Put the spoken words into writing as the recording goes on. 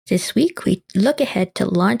This week, we look ahead to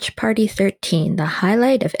Launch Party 13, the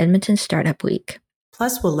highlight of Edmonton Startup Week.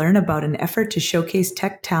 Plus, we'll learn about an effort to showcase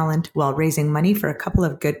tech talent while raising money for a couple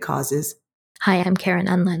of good causes. Hi, I'm Karen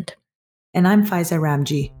Unland. And I'm Faiza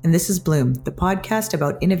Ramji, and this is Bloom, the podcast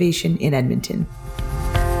about innovation in Edmonton.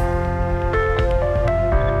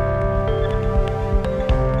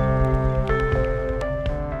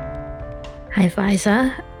 Hi,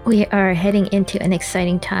 Faiza. We are heading into an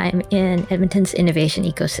exciting time in Edmonton's innovation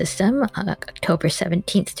ecosystem. October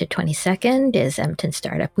 17th to 22nd is Edmonton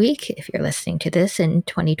Startup Week. If you're listening to this in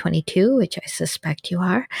 2022, which I suspect you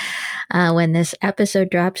are, when this episode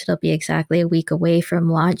drops, it'll be exactly a week away from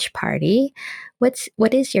Launch Party.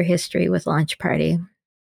 What is your history with Launch Party?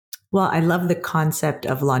 Well, I love the concept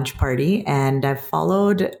of Launch Party, and I've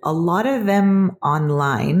followed a lot of them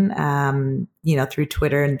online, through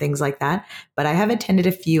Twitter and things like that. But I have attended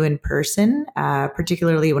a few in person,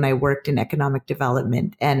 particularly when I worked in economic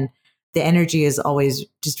development, and the energy is always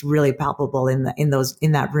just really palpable in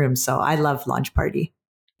that room. So I love Launch Party.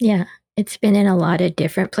 Yeah. It's been in a lot of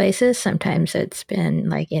different places. Sometimes it's been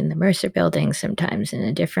like in the Mercer building, sometimes in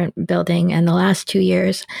a different building, and the last 2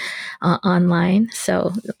 years online.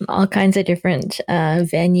 So all kinds of different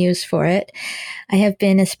venues for it. I have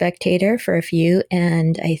been a spectator for a few,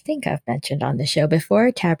 and I think I've mentioned on the show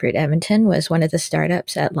before, Taproot Edmonton was one of the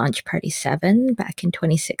startups at Launch Party 7 back in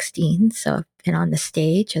 2016. So I've been on the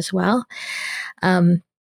stage as well.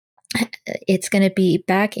 It's going to be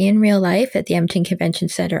back in real life at the Edmonton Convention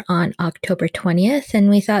Center on October 20th. And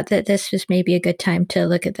we thought that this was maybe a good time to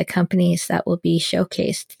look at the companies that will be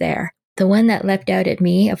showcased there. The one that leapt out at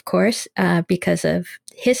me, of course, because of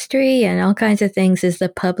history and all kinds of things, is the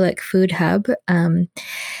Public Food Hub,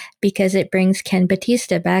 because it brings Ken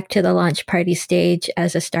Batista back to the Launch Party stage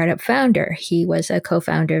as a startup founder. He was a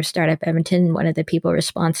co-founder of Startup Edmonton, one of the people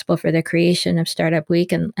responsible for the creation of Startup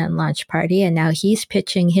Week and Launch Party, and now he's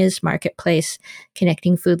pitching his marketplace,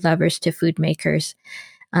 connecting food lovers to food makers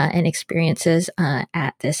and experiences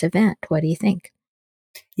at this event. What do you think?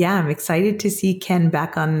 Yeah, I'm excited to see Ken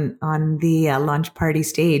back on the Launch Party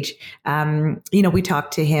stage. We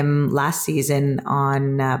talked to him last season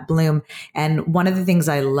on Bloom, and one of the things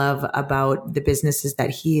I love about the businesses that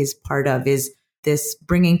he is part of is this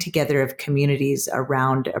bringing together of communities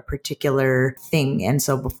around a particular thing. And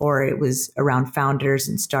so before it was around founders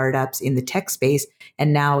and startups in the tech space,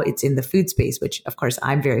 and now it's in the food space, which of course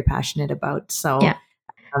I'm very passionate about. So yeah.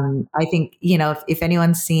 I think, if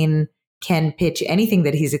anyone's seen Ken pitch anything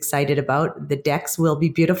that he's excited about, the decks will be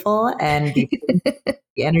beautiful and be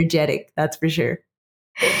energetic. That's for sure.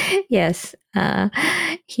 Yes,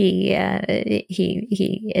 he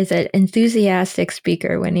is an enthusiastic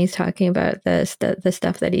speaker when he's talking about the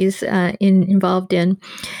stuff that he's involved in.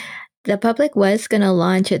 The Public was going to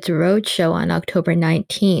launch its roadshow on October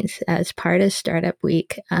 19th as part of Startup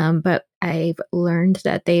Week, but I've learned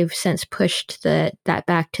that they've since pushed that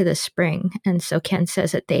back to the spring. And so Ken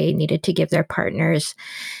says that they needed to give their partners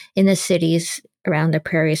in the cities around the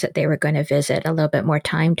prairies that they were going to visit a little bit more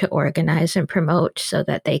time to organize and promote so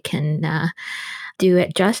that they can do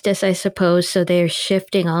it justice, I suppose. So they're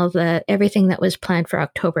shifting everything that was planned for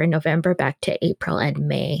October and November back to April and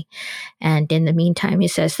May. And in the meantime, he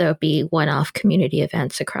says there'll be one-off community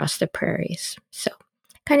events across the prairies. So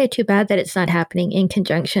kind of too bad that it's not happening in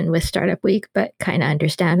conjunction with Startup Week, but kind of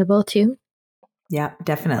understandable too. Yeah,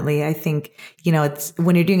 definitely. I think, it's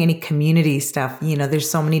when you're doing any community stuff, there's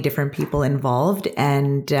so many different people involved.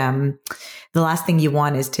 And the last thing you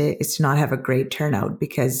want is to not have a great turnout,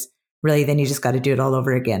 because really then you just got to do it all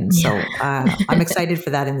over again. Yeah. So I'm excited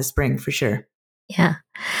for that in the spring for sure. Yeah.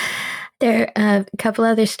 There are a couple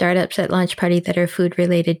other startups at Launch Party that are food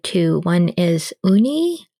related too. One is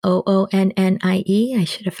Oonnie, OONNIE. I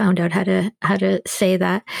should have found out how to say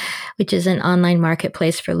that, which is an online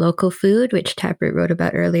marketplace for local food, which Taproot wrote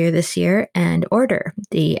about earlier this year, and Order,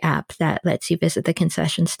 the app that lets you visit the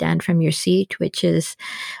concession stand from your seat, which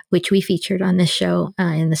we featured on this show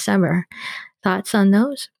in the summer. Thoughts on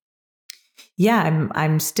those? Yeah,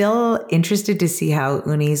 I'm still interested to see how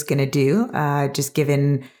Oonnie is going to do, just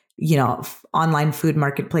given online food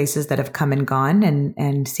marketplaces that have come and gone,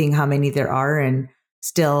 and seeing how many there are, and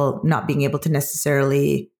still not being able to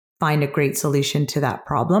necessarily find a great solution to that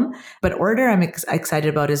problem. But Order, I'm excited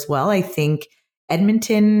about as well. I think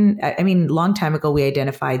Edmonton, long time ago, we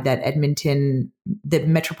identified that Edmonton, the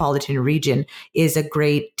metropolitan region, is a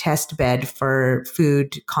great test bed for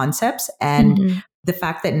food concepts. And the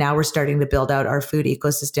fact that now we're starting to build out our food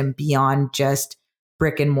ecosystem beyond just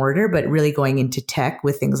brick and mortar, but really going into tech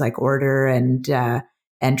with things like Order and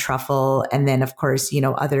and truffle. And then of course,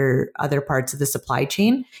 other parts of the supply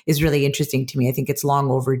chain is really interesting to me. I think it's long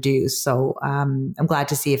overdue. So I'm glad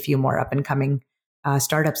to see a few more up and coming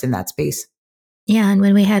startups in that space. Yeah, and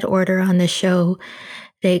when we had Order on the show,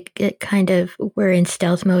 they kind of were in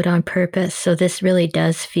stealth mode on purpose. So this really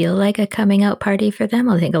does feel like a coming out party for them.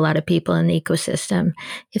 I think a lot of people in the ecosystem,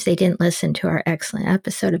 if they didn't listen to our excellent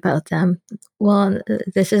episode about them, well,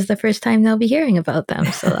 this is the first time they'll be hearing about them.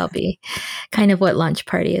 So that'll be kind of what Launch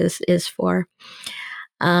Party is for.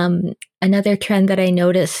 Um, Another trend that I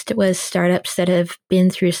noticed was startups that have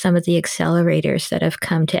been through some of the accelerators that have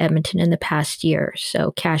come to Edmonton in the past year.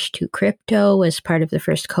 So Cash to Crypto was part of the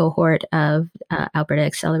first cohort of Alberta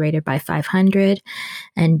Accelerator by 500,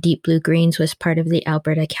 and Deep Blue Greens was part of the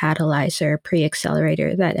Alberta Catalyzer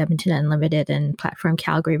pre-accelerator that Edmonton Unlimited and Platform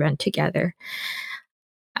Calgary run together.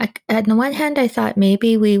 On the one hand, I thought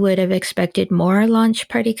maybe we would have expected more launch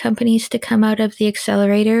party companies to come out of the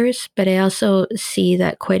accelerators, but I also see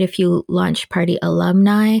that quite a few launch party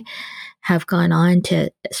alumni have gone on to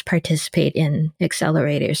participate in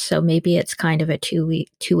accelerators. So maybe it's kind of a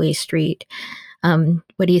two-way street.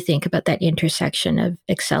 What do you think about that intersection of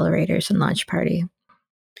accelerators and launch party?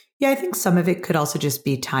 Yeah, I think some of it could also just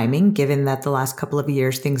be timing, given that the last couple of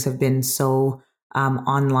years things have been so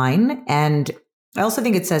online. And I also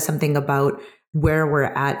think it says something about where we're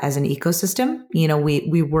at as an ecosystem.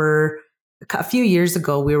 We were a few years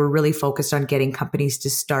ago, we were really focused on getting companies to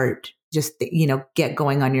start, just get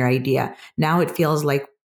going on your idea. Now it feels like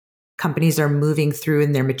companies are moving through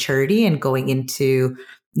in their maturity and going into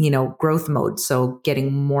growth mode, so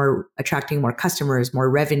attracting more customers, more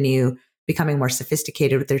revenue, becoming more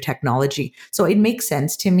sophisticated with their technology. So it makes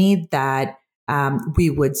sense to me that we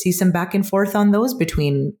would see some back and forth on those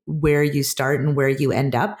between where you start and where you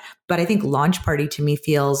end up. But I think launch party to me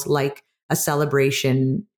feels like a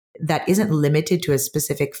celebration that isn't limited to a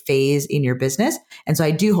specific phase in your business. And so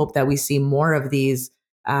I do hope that we see more of these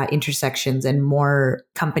intersections and more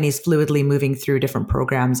companies fluidly moving through different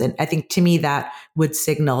programs. And I think to me that would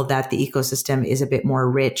signal that the ecosystem is a bit more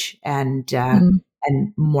rich and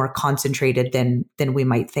more concentrated than we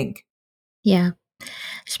might think. Yeah.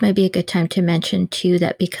 This might be a good time to mention too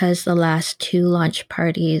that because the last two launch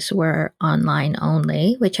parties were online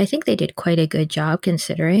only, which I think they did quite a good job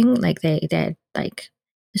considering, like they like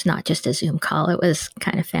it's not just a Zoom call. It was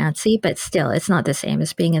kind of fancy, but still, it's not the same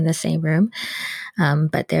as being in the same room.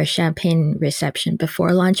 But their champagne reception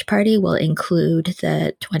before launch party will include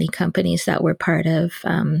the 20 companies that were part of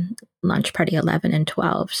launch party 11 and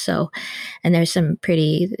 12. So, and there's some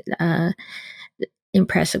pretty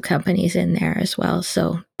impressive companies in there as well.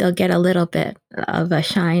 So they'll get a little bit of a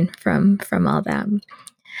shine from all that.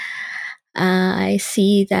 I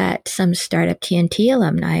see that some startup TNT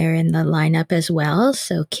alumni are in the lineup as well.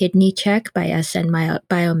 So Kidney Check by SN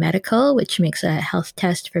Biomedical, which makes a health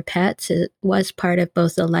test for pets, it was part of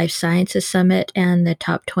both the Life Sciences Summit and the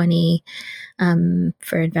Top 20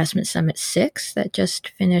 for Investment Summit 6 that just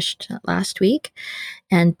finished last week.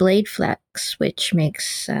 And Blade Flex, which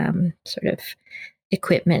makes sort of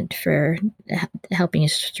equipment for helping you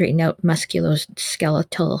straighten out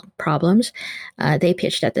musculoskeletal problems. They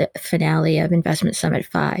pitched at the finale of Investment Summit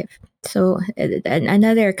 5. So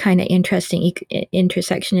another kind of interesting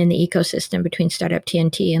intersection in the ecosystem between Startup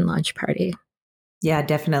TNT and Launch Party. Yeah,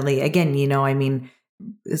 definitely. Again,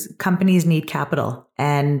 companies need capital,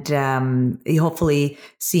 and hopefully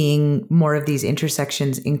seeing more of these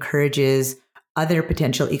intersections encourages other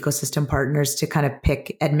potential ecosystem partners to kind of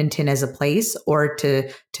pick Edmonton as a place, or to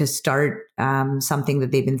start something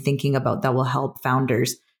that they've been thinking about that will help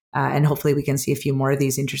founders. And hopefully we can see a few more of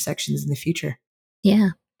these intersections in the future.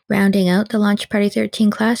 Yeah. Rounding out the Launch Party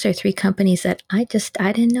 13 class are three companies that I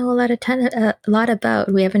didn't know a lot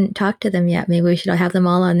about. We haven't talked to them yet. Maybe we should have them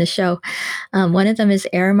all on the show. One of them is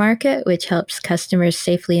Air Market, which helps customers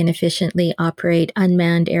safely and efficiently operate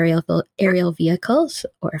unmanned aerial vehicles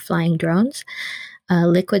or flying drones.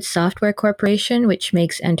 Liquid Software Corporation, which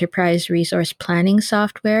makes enterprise resource planning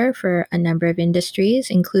software for a number of industries,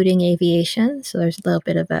 including aviation. So there's a little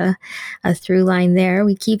bit of a through line there.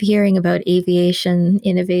 We keep hearing about aviation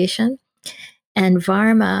innovation. And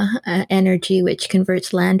Varma Energy, which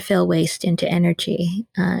converts landfill waste into energy.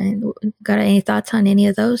 Got any thoughts on any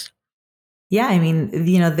of those? Yeah, I mean,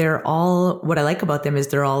 they're all, what I like about them is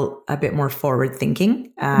they're all a bit more forward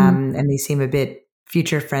thinking, Mm. and they seem a bit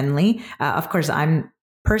future friendly. Of course, I'm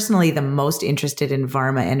personally the most interested in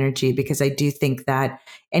Varma Energy because I do think that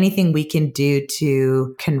anything we can do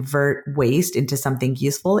to convert waste into something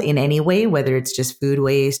useful in any way, whether it's just food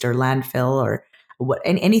waste or landfill or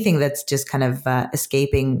anything that's just kind of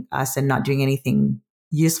escaping us and not doing anything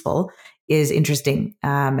useful, is interesting.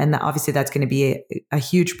 And obviously that's going to be a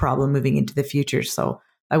huge problem moving into the future. So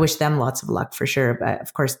I wish them lots of luck for sure, but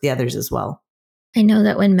of course the others as well. I know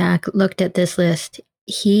that when Mac looked at this list,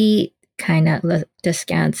 he kind of looked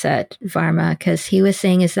askance at Varma because he was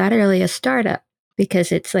saying, is that really a startup?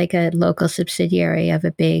 Because it's like a local subsidiary of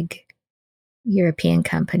a big European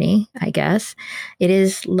company, I guess. It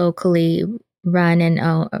is locally run and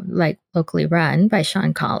locally run by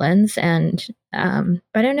Sean Collins. And I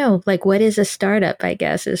don't know, like what is a startup, I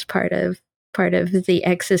guess, is part of the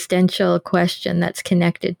existential question that's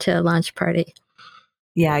connected to Launch Party.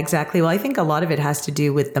 Yeah, exactly. Well, I think a lot of it has to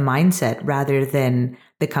do with the mindset rather than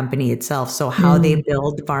the company itself. So how they Mm.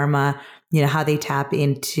 build Varma, how they tap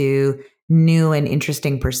into new and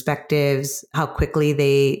interesting perspectives, how quickly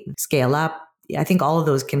they scale up. I think all of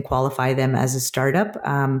those can qualify them as a startup.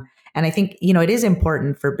 And I think, it is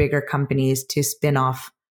important for bigger companies to spin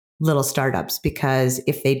off little startups, because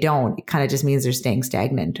if they don't, it kind of just means they're staying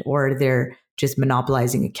stagnant or they're just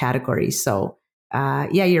monopolizing a category. So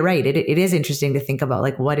yeah, you're right. It is interesting to think about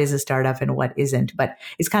like what is a startup and what isn't. But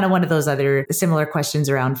it's kind of one of those other similar questions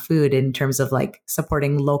around food in terms of like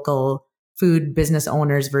supporting local food business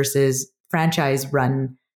owners versus franchise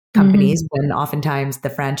run Mm-hmm. companies, when oftentimes the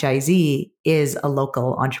franchisee is a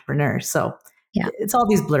local entrepreneur. So Yeah, it's all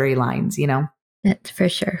these blurry lines. that's for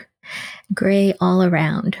sure. Gray all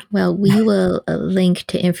around. Well, we will link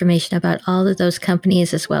to information about all of those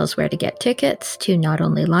companies as well as where to get tickets to not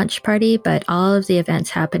only Launch Party, but all of the events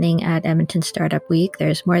happening at Edmonton Startup Week.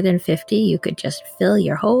 There's more than 50. You could just fill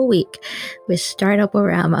your whole week with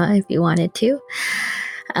Startup-orama if you wanted to.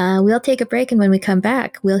 We'll take a break, and when we come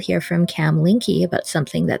back, we'll hear from Cam Linky about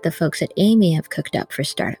something that the folks at Amy have cooked up for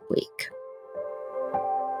Startup Week.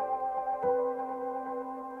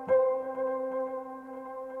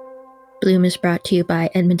 Bloom is brought to you by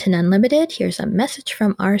Edmonton Unlimited. Here's a message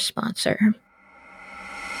from our sponsor.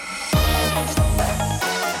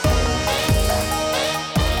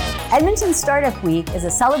 Edmonton Startup Week is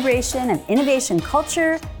a celebration of innovation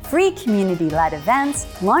culture, free community-led events,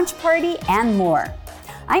 launch party, and more.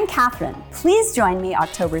 I'm Catherine. Please join me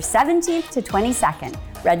October 17th to 22nd.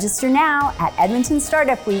 Register now at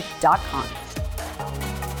edmontonstartupweek.com.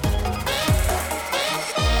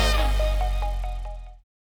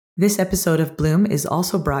 This episode of Bloom is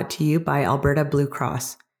also brought to you by Alberta Blue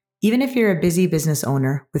Cross. Even if you're a busy business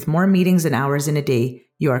owner with more meetings and hours in a day,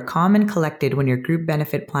 you are calm and collected when your group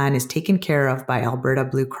benefit plan is taken care of by Alberta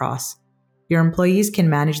Blue Cross. Your employees can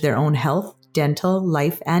manage their own health, dental,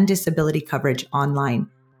 life, and disability coverage online,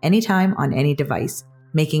 anytime on any device,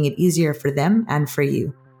 making it easier for them and for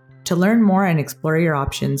you. To learn more and explore your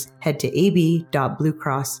options, head to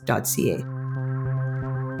ab.bluecross.ca.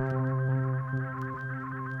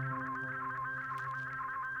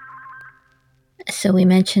 So we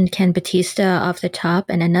mentioned Ken Batista off the top,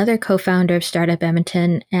 and another co-founder of Startup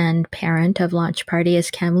Edmonton and parent of Launch Party is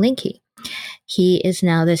Cam Linky. He is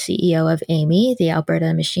now the CEO of Amy, the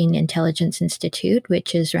Alberta Machine Intelligence Institute,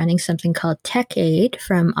 which is running something called TechAid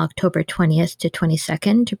from October 20th to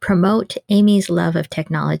 22nd to promote Amy's love of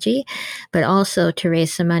technology, but also to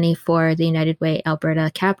raise some money for the United Way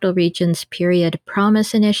Alberta Capital Region's Period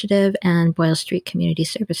Promise Initiative and Boyle Street Community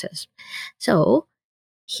Services. So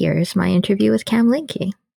here's my interview with Cam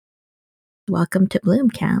Linky. Welcome to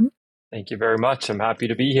Bloom, Cam. Thank you very much. I'm happy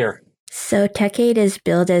to be here. So TechAid is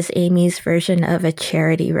billed as Amy's version of a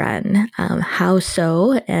charity run. How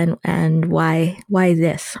so, and why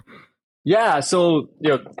this? Yeah, so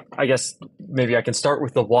I guess maybe I can start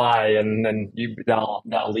with the why, and then that'll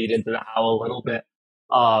lead into the how a little bit.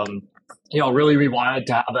 Really, we wanted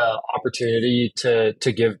to have an opportunity to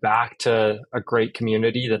give back to a great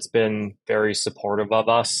community that's been very supportive of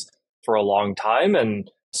us for a long time,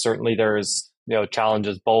 and certainly there's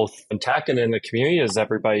challenges both in tech and in the community as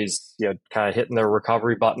everybody's kind of hitting their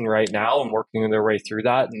recovery button right now and working their way through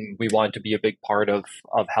that, and we want to be a big part of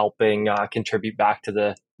helping contribute back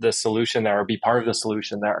to the solution there, or be part of the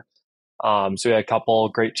solution there. So we had a couple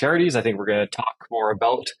great charities I think we're going to talk more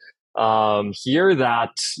about here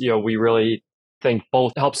that we really think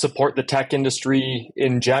both help support the tech industry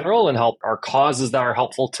in general and help our causes that are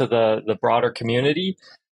helpful to the broader community,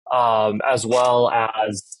 as well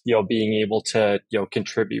as being able to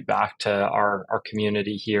contribute back to our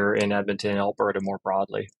community here in Edmonton, Alberta more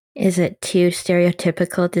broadly. Is it too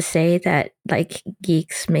stereotypical to say that like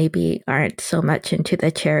geeks maybe aren't so much into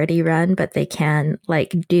the charity run, but they can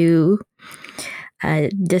like do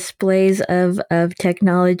displays of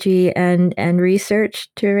technology and research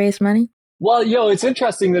to raise money? Well, it's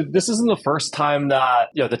interesting that this isn't the first time that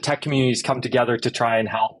the tech communities come together to try and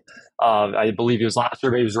help. I believe it was last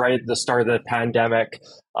year, but it was right at the start of the pandemic.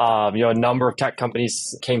 A number of tech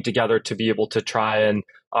companies came together to be able to try and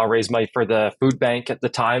raise money for the food bank at the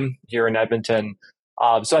time here in Edmonton.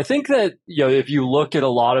 So I think that, if you look at a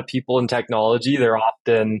lot of people in technology, they're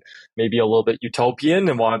often maybe a little bit utopian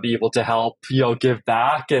and want to be able to help, give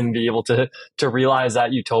back and be able to realize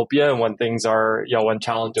that utopia. And when things are, when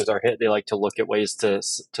challenges are hit, they like to look at ways to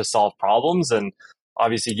solve problems. And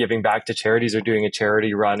obviously giving back to charities or doing a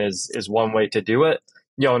charity run is one way to do it.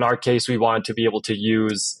 In our case, we wanted to be able to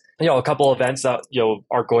use, a couple events that,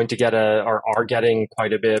 are going to are getting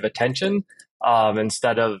quite a bit of attention.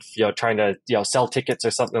 Instead of, trying to, sell tickets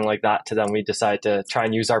or something like that to them, we decided to try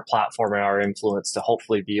and use our platform and our influence to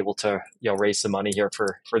hopefully be able to, raise some money here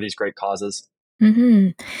for these great causes. Mm-hmm.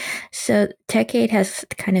 So TechAid has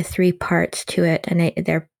kind of three parts to it, and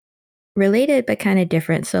they're related but kind of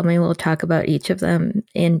different. So maybe we'll talk about each of them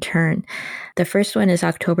in turn. The first one is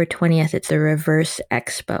October 20th. It's the Reverse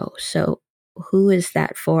Expo. So who is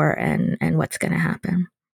that for, and what's going to happen?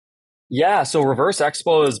 Yeah, so Reverse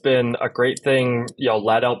Expo has been a great thing,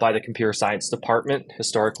 led out by the computer science department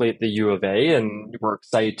historically at the U of A, and we're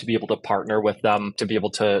excited to be able to partner with them to be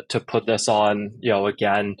able to put this on,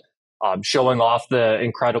 again, showing off the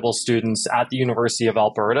incredible students at the University of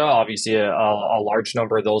Alberta. Obviously, a large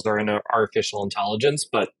number of those are in artificial intelligence,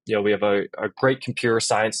 but we have a great computer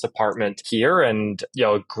science department here, and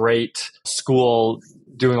a great school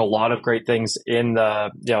doing a lot of great things in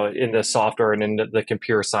the software and in the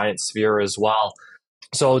computer science sphere as well.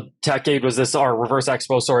 So TechAid our Reverse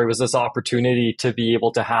Expo, was this opportunity to be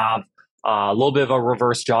able to have a little bit of a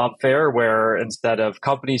reverse job fair where instead of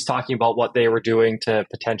companies talking about what they were doing to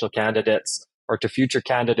potential candidates or to future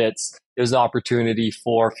candidates, there's an opportunity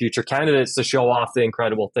for future candidates to show off the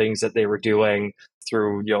incredible things that they were doing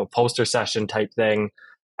through, poster session type thing.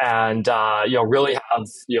 And, really have,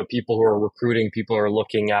 people who are recruiting, people who are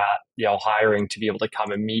looking at, hiring to be able to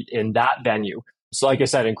come and meet in that venue. So like I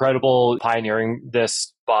said, incredible pioneering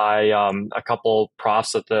this by a couple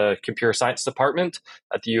profs at the computer science department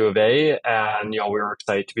at the U of A. And, we were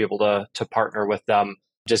excited to be able to partner with them,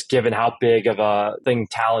 just given how big of a thing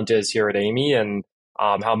talent is here at Amy and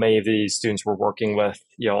how many of these students we're working with,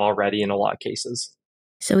 already in a lot of cases.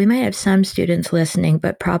 So we might have some students listening,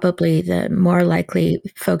 but probably the more likely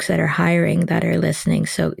folks that are hiring that are listening.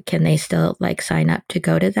 So can they still sign up to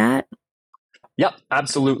go to that? Yep,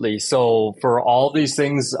 absolutely. So for all these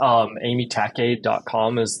things,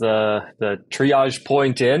 amytechaid.com is the triage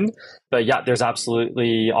point in. But yeah, there's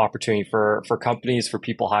absolutely opportunity for companies, for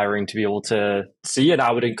people hiring to be able to see. And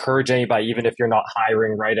I would encourage anybody, even if you're not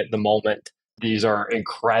hiring right at the moment, these are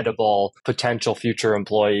incredible potential future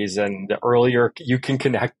employees. And the earlier you can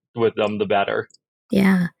connect with them, the better.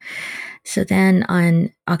 Yeah. So then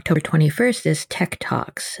on October 21st is Tech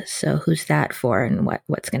Talks. So who's that for, and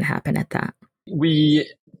what's going to happen at that? We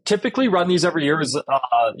typically run these every year as a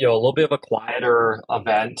little bit of a quieter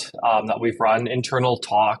event that we've run internal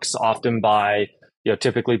talks, often by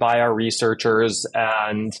typically by our researchers.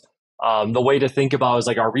 And the way to think about it is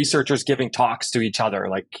our researchers giving talks to each other.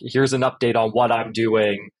 Here's an update on what I'm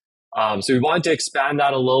doing. So we wanted to expand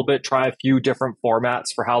that a little bit, try a few different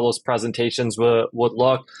formats for how those presentations would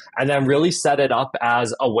look, and then really set it up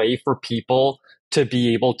as a way for people to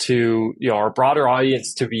be able to, our broader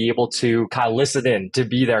audience to be able to kind of listen in, to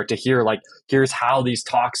be there, to hear here's how these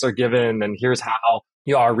talks are given, and here's how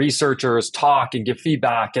our researchers talk and give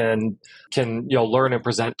feedback and can learn and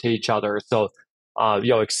present to each other. So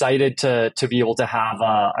excited to be able to have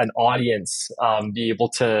an audience be able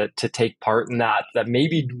to take part in that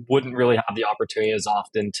maybe wouldn't really have the opportunity as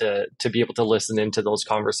often to be able to listen into those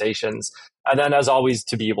conversations. And then as always,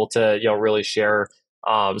 to be able to really share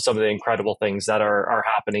some of the incredible things that are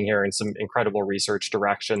happening here and some incredible research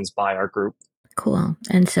directions by our group. Cool.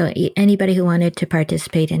 And so anybody who wanted to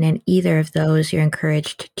participate in either of those, you're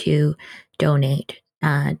encouraged to donate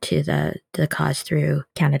to the cause through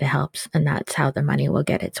Canada Helps, and that's how the money will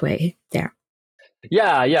get its way there.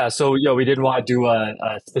 Yeah. So, we didn't want to do a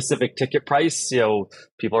specific ticket price.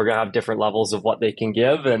 People are going to have different levels of what they can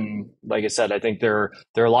give. And like I said, I think there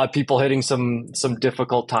are a lot of people hitting some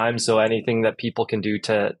difficult times. So anything that people can do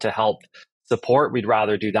to help support, we'd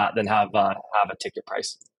rather do that than have a ticket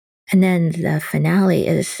price. And then the finale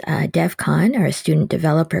is DevCon, or a Student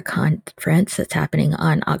Developer Conference, that's happening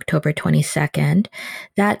on October 22nd.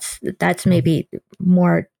 That's maybe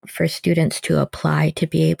more for students to apply to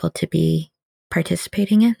be able to be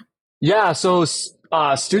participating in? Yeah, so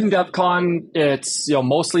Student DevCon, it's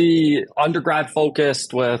mostly undergrad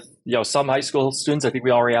focused with some high school students. I think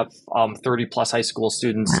we already have 30 plus high school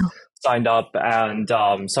students. Wow. signed up, and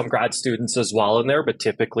some grad students as well in there. But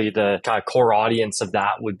typically, the kind of core audience of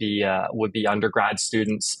that would be undergrad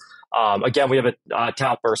students. Again, we have a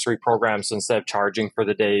talent bursary program, so instead of charging for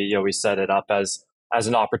the day, we set it up as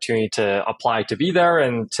an opportunity to apply to be there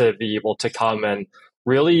and to be able to come and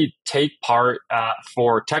really take part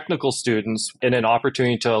for technical students in an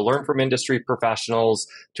opportunity to learn from industry professionals,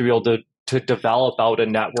 to be able to develop out a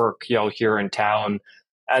network, here in town.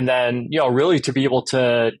 And then, really to be able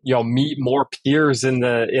to, meet more peers in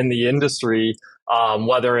the industry,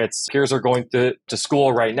 whether it's peers who are going to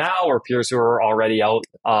school right now or peers who are already out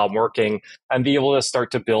working, and be able to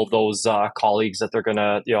start to build those colleagues that they're going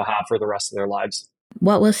to, have for the rest of their lives.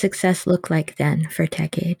 What will success look like then for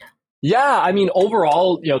TechAid? Yeah, I mean,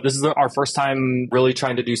 overall, this is our first time really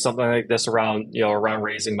trying to do something like this around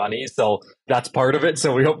raising money. So that's part of it.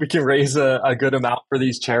 So we hope we can raise a good amount for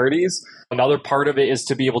these charities. Another part of it is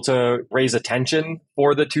to be able to raise attention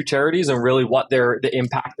for the two charities and really what the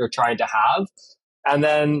impact they're trying to have. And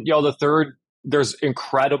then, the third, there's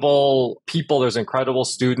incredible people, there's incredible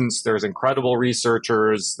students, there's incredible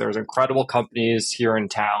researchers, there's incredible companies here in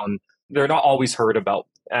town. They're not always heard about.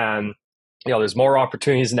 And there's more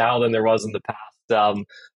opportunities now than there was in the past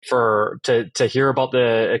to hear about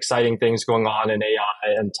the exciting things going on in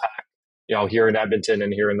AI and tech, here in Edmonton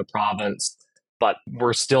and here in the province. But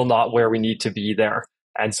we're still not where we need to be there.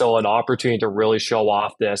 And so an opportunity to really show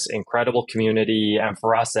off this incredible community, and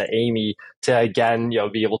for us at Amy to, again,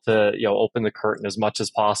 be able to, open the curtain as much as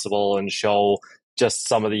possible and show just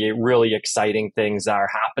some of the really exciting things that are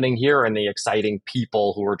happening here and the exciting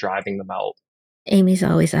people who are driving them out. Amy's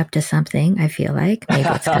always up to something, I feel like. Maybe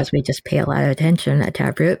it's because we just pay a lot of attention at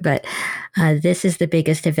Taproot, but this is the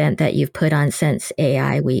biggest event that you've put on since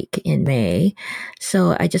AI Week in May.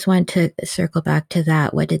 So I just wanted to circle back to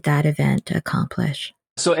that. What did that event accomplish?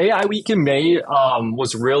 So AI Week in May it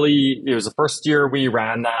was the first year we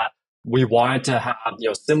ran that. We wanted to have,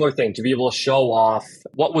 similar thing, to be able to show off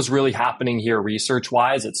what was really happening here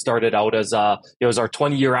research-wise. It started out as it was our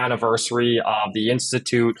 20-year anniversary of the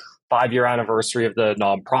Institute, 5-year anniversary of the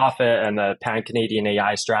nonprofit and the Pan-Canadian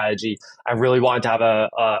AI strategy. I really wanted to have a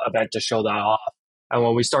event to show that off. And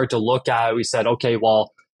when we started to look at it, we said, okay,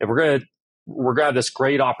 well, if we're gonna have this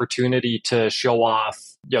great opportunity to show off,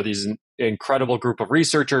 these incredible group of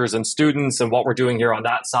researchers and students and what we're doing here on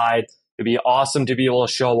that side, it'd be awesome to be able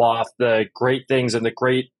to show off the great things and the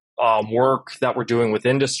great work that we're doing with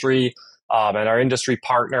industry and our industry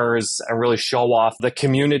partners, and really show off the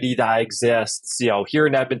community that exists, here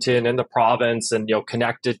in Edmonton, in the province, and,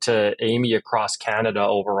 connected to Amy across Canada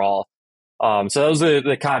overall. So that was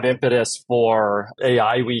the kind of impetus for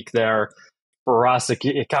AI Week there. For us, it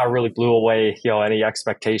kind of really blew away, any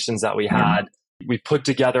expectations that we had. We put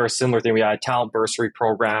together a similar thing. We had a talent bursary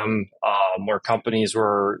program where companies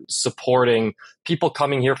were supporting people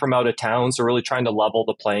coming here from out of town. So really trying to level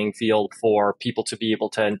the playing field for people to be able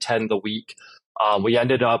to attend the week. We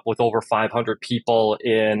ended up with over 500 people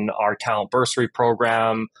in our talent bursary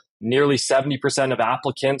program. Nearly 70% of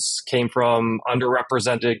applicants came from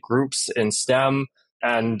underrepresented groups in STEM.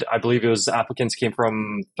 And I believe applicants came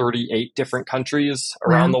from 38 different countries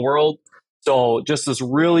around the world. So just this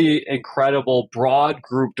really incredible, broad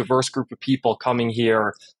group, diverse group of people coming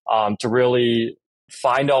here to really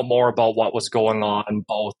find out more about what was going on,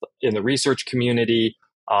 both in the research community,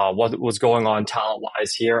 what was going on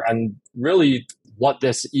talent-wise here, and really what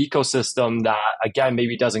this ecosystem that, again,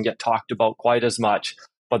 maybe doesn't get talked about quite as much,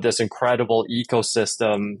 but this incredible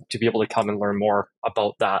ecosystem to be able to come and learn more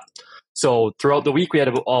about that. So throughout the week, we had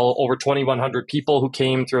over 2,100 people who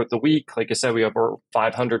came throughout the week. Like I said, we have over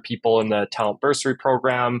 500 people in the talent bursary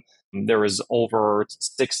program. There was over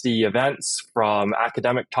 60 events, from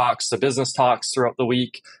academic talks to business talks throughout the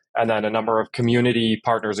week, and then a number of community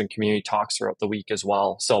partners and community talks throughout the week as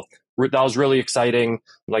well. So that was really exciting.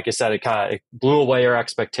 Like I said, it blew away our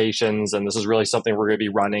expectations, and this is really something we're going to be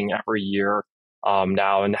running every year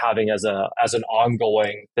now, and having as an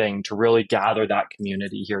ongoing thing to really gather that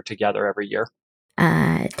community here together every year.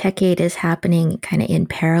 TechAid is happening kind of in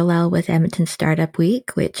parallel with Edmonton Startup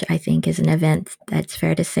Week, which I think is an event that's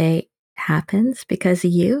fair to say happens because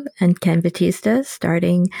of you and Ken Batista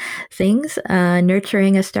starting things,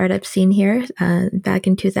 nurturing a startup scene here back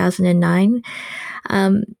in 2009.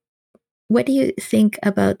 What do you think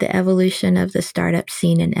about the evolution of the startup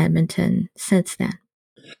scene in Edmonton since then?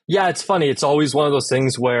 Yeah, it's funny. It's always one of those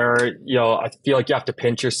things where, I feel like you have to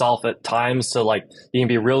pinch yourself at times to you can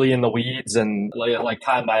be really in the weeds and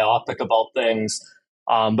kind of myopic about things.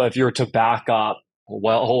 But if you were to back up,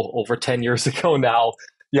 over 10 years ago now,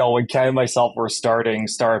 when Ken and myself were starting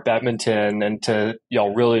Startup Edmonton, and to,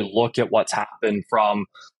 really look at what's happened from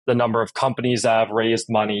the number of companies that have raised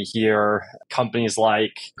money here, companies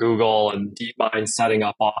like Google and DeepMind setting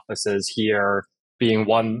up offices here, being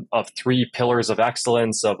one of three pillars of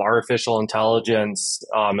excellence of artificial intelligence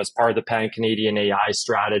as part of the Pan-Canadian AI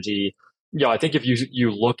strategy. I think if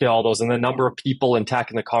you look at all those and the number of people in tech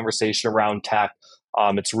and the conversation around tech,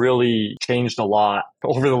 it's really changed a lot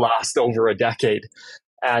over the last over a decade.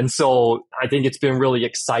 And so I think it's been really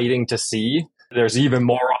exciting to see. There's even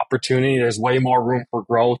more opportunity. There's way more room for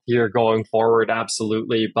growth here going forward.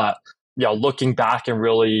 Absolutely. But, looking back and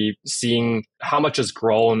really seeing how much has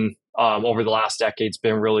grown over the last decade's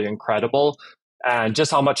been really incredible. And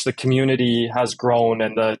just how much the community has grown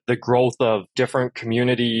and the growth of different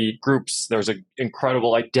community groups. There's an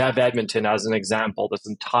incredible, like Dev Edmonton as an example, this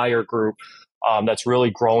entire group that's really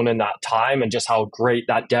grown in that time, and just how great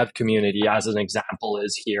that dev community as an example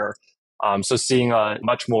is here. So seeing a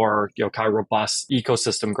much more kind of robust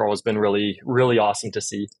ecosystem grow has been really, really awesome to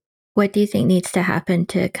see. What do you think needs to happen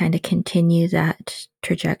to kind of continue that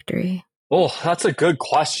trajectory? Oh, that's a good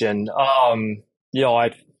question.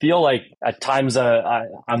 I feel like at times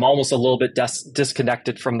I'm almost a little bit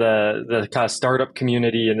disconnected from the kind of startup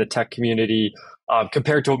community and the tech community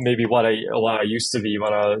compared to maybe what I used to be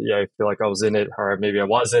when I feel like I was in it, or maybe I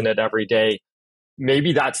was in it every day.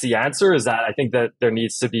 Maybe that's the answer, is that I think that there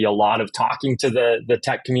needs to be a lot of talking to the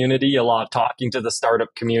tech community, a lot of talking to the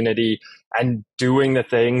startup community, and doing the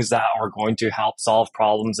things that are going to help solve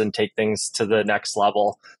problems and take things to the next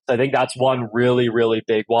level. So I think that's one really, really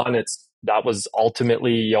big one. That was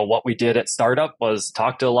ultimately what we did at Startup, was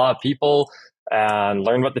talk to a lot of people and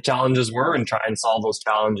learn what the challenges were and try and solve those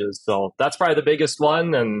challenges. So that's probably the biggest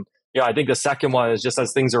one. And I think the second one is just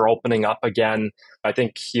as things are opening up again, I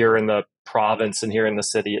think here in the province and here in the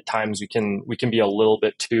city, at times we can be a little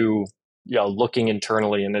bit too, looking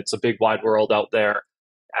internally, and it's a big wide world out there.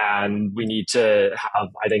 And we need to have,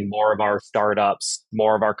 I think, more of our startups,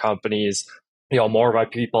 more of our companies, more of our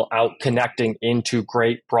people out connecting into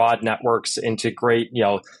great broad networks, into great,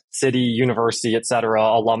 city, university, et cetera,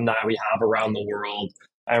 alumni we have around the world,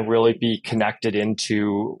 and really be connected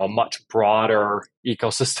into a much broader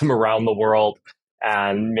ecosystem around the world,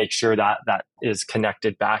 and make sure that that is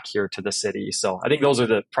connected back here to the city. So I think those are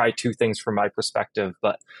the probably two things from my perspective,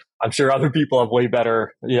 but I'm sure other people have way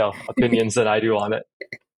better, opinions than I do on it.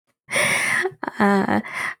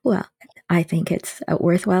 Well, I think it's a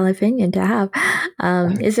worthwhile opinion to have.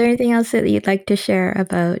 Is there anything else that you'd like to share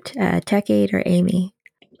about TechAid or Amy?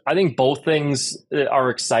 I think both things are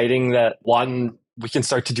exciting. That one, we can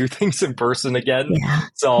start to do things in person again. Yeah.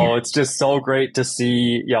 So it's just so great to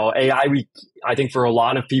see, AI Week. I think for a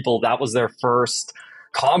lot of people, that was their first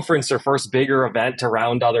conference or first bigger event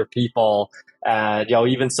around other people. And,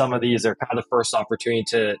 even some of these are kind of the first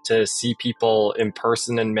opportunity to see people in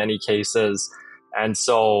person in many cases. And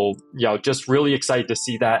so, just really excited to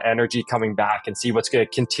see that energy coming back and see what's going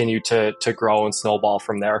to continue to grow and snowball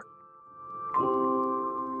from there.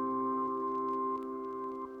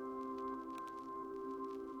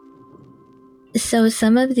 So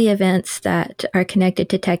some of the events that are connected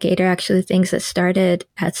to TechAid are actually things that started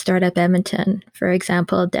at Startup Edmonton. For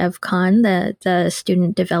example, DevCon, the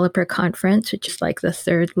Student Developer Conference, which is like the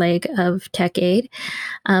third leg of TechAid.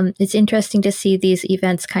 It's interesting to see these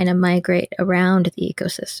events kind of migrate around the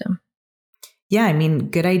ecosystem. Yeah, I mean,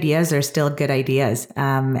 good ideas are still good ideas,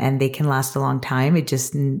 and they can last a long time. It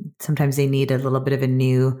just, sometimes they need a little bit of a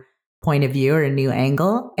new point of view or a new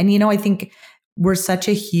angle. And, I think we're such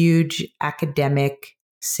a huge academic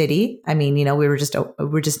city. I mean, we're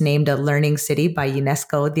just named a learning city by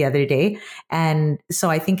UNESCO the other day. And so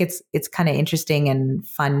I think it's kind of interesting and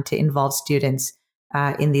fun to involve students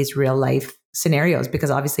in these real life scenarios, because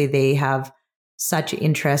obviously they have such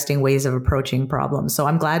interesting ways of approaching problems. So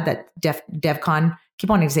I'm glad that DevCon, keep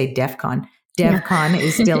wanting to say DevCon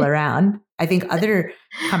is still around. I think other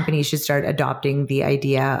companies should start adopting the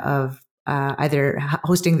idea of either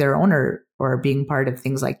hosting their own or being part of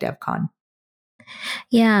things like DevCon.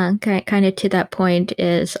 Yeah, kind of to that point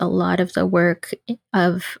is a lot of the work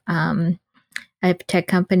of tech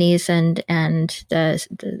companies and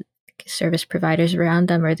the service providers around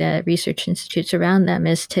them, or the research institutes around them,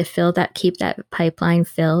 is to keep that pipeline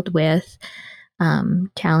filled with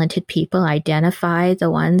talented people, identify the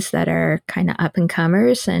ones that are kind of up and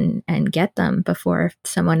comers and get them before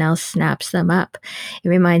someone else snaps them up. It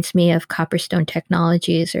reminds me of Copperstone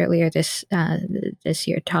Technologies earlier this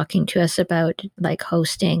year talking to us about like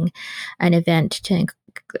hosting an event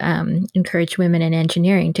encourage women in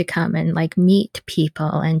engineering to come and like meet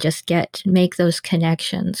people and just make those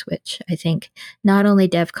connections, which I think not only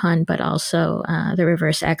DevCon, but also the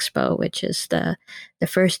Reverse Expo, which is the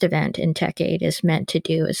first event in TechAid, is meant to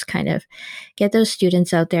do, is kind of get those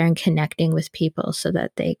students out there and connecting with people so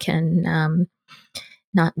that they can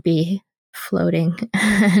not be floating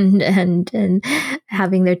and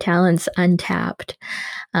having their talents untapped.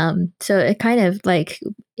 So it kind of like,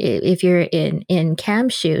 if you're in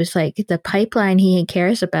Cam's shoes, like the pipeline he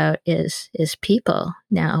cares about is people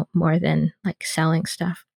now more than like selling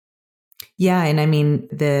stuff. Yeah. And I mean,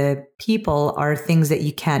 the people are things that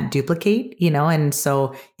you can't duplicate, and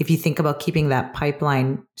so if you think about keeping that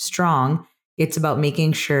pipeline strong, it's about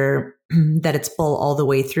making sure that it's full all the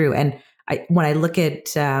way through. And when I look at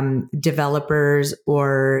developers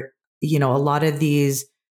or, a lot of these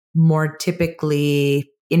more typically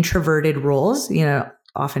introverted roles,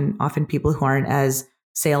 often people who aren't as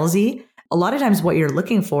salesy, a lot of times what you're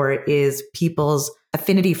looking for is people's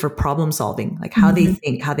affinity for problem solving, like how they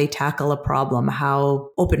think, how they tackle a problem, how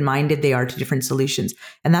open-minded they are to different solutions.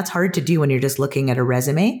 And that's hard to do when you're just looking at a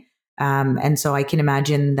resume. And so I can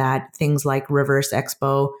imagine that things like Reverse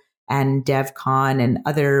Expo and DevCon and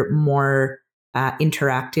other more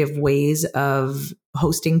interactive ways of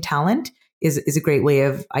hosting talent is a great way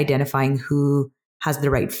of identifying who has the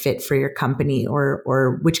right fit for your company,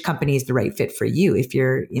 or which company is the right fit for you if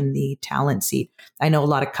you're in the talent seat. I know a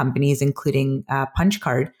lot of companies, including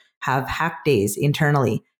Punchcard, have hack days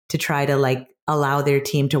internally to try to like allow their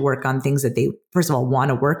team to work on things that they, first of all, want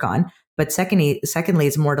to work on. But secondly,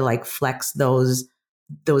 it's more to like flex those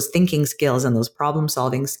thinking skills and those problem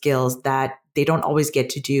solving skills that they don't always get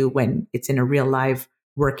to do when it's in a real live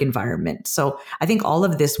work environment. So I think all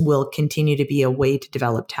of this will continue to be a way to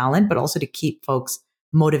develop talent, but also to keep folks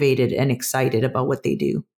motivated and excited about what they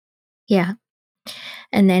do. Yeah.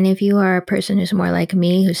 And then if you are a person who's more like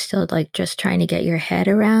me, who's still like just trying to get your head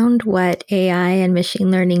around what AI and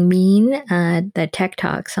machine learning mean, the tech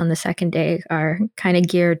talks on the second day are kind of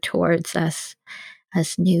geared towards us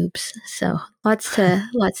noobs. So lots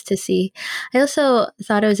to see. I also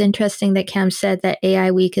thought it was interesting that Cam said that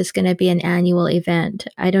AI Week is going to be an annual event.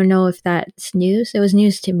 I don't know if that's news. It was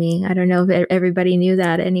news to me. I don't know if everybody knew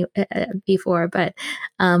that before, but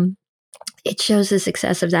it shows the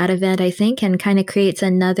success of that event, I think, and kind of creates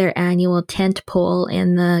another annual tent pole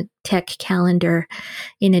in the tech calendar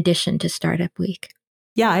in addition to Startup Week.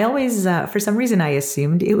 Yeah, I always, for some reason, I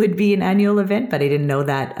assumed it would be an annual event, but I didn't know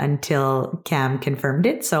that until Cam confirmed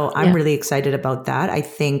it. So I'm really excited about that. I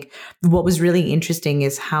think what was really interesting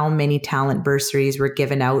is how many talent bursaries were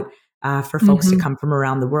given out for folks to come from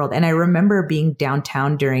around the world. And I remember being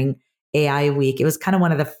downtown during AI Week. It was kind of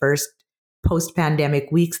one of the first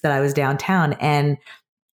post-pandemic weeks that I was downtown. And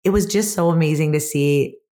it was just so amazing to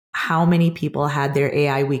see how many people had their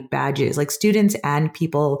AI Week badges, like students and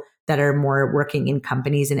people that are more working in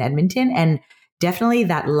companies in Edmonton. And definitely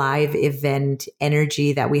that live event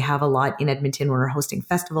energy that we have a lot in Edmonton when we're hosting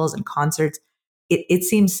festivals and concerts, it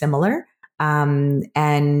seems similar. And,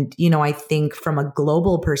 I think from a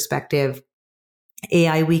global perspective,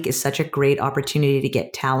 AI Week is such a great opportunity to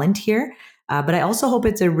get talent here. But I also hope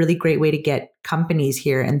it's a really great way to get companies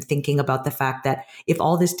here and thinking about the fact that if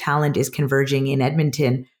all this talent is converging in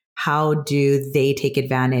Edmonton, how do they take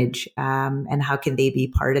advantage and how can they be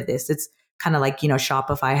part of this? It's kind of like,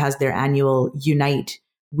 Shopify has their annual Unite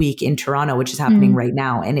week in Toronto, which is happening right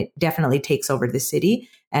now. And it definitely takes over the city.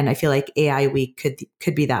 And I feel like AI Week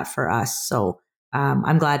could be that for us. So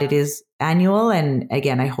I'm glad it is annual. And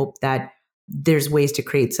again, I hope that there's ways to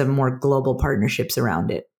create some more global partnerships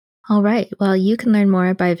around it. All right. Well, you can learn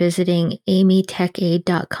more by visiting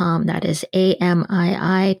AmiTechAid.com. That is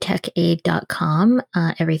AMII TechAid.com.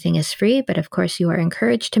 Everything is free, but of course you are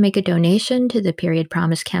encouraged to make a donation to the Period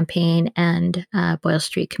Promise campaign and Boyle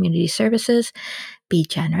Street Community Services. Be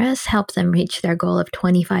generous, help them reach their goal of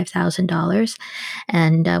 $25,000,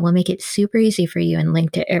 and we'll make it super easy for you and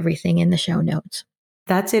link to everything in the show notes.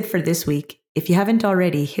 That's it for this week. If you haven't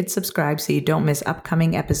already, hit subscribe so you don't miss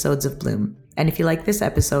upcoming episodes of Bloom. And if you like this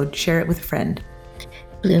episode, share it with a friend.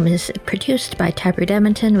 Bloom is produced by Taproot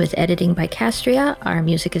Edmonton with editing by Castria. Our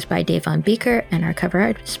music is by Dave Von Beeker and our cover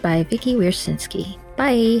art is by Vicky Wiercinski.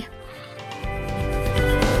 Bye!